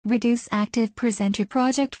Reduce ActivePresenter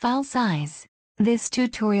project file size. This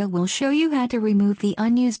tutorial will show you how to remove the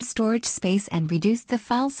unused storage space and reduce the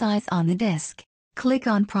file size on the disk. Click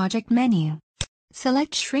on Project menu.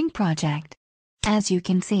 Select Shrink Project. As you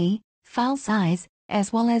can see, file size,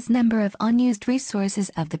 as well as number of unused resources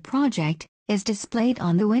of the project, is displayed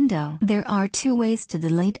on the window. There are two ways to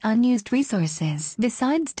delete unused resources.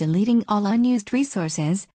 Besides deleting all unused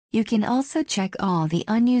resources, you can also check all the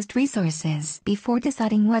unused resources before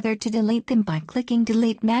deciding whether to delete them by clicking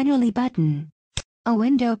Delete Manually button. A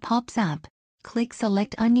window pops up. Click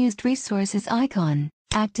Select Unused Resources icon.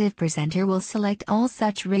 ActivePresenter will select all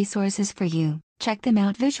such resources for you. Check them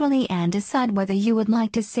out visually and decide whether you would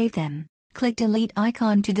like to save them. Click Delete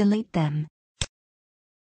icon to delete them.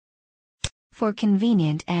 For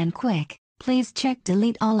convenient and quick, please check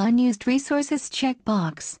Delete All Unused Resources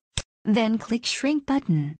checkbox. Then click Shrink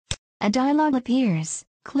button. A dialog appears.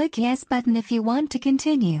 Click Yes button if you want to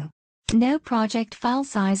continue. No project file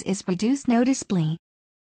size is reduced noticeably.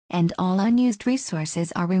 And all unused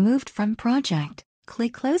resources are removed from project.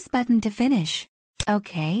 Click Close button to finish.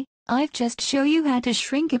 Okay, I've just shown you how to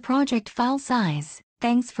shrink a project file size.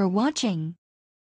 Thanks for watching.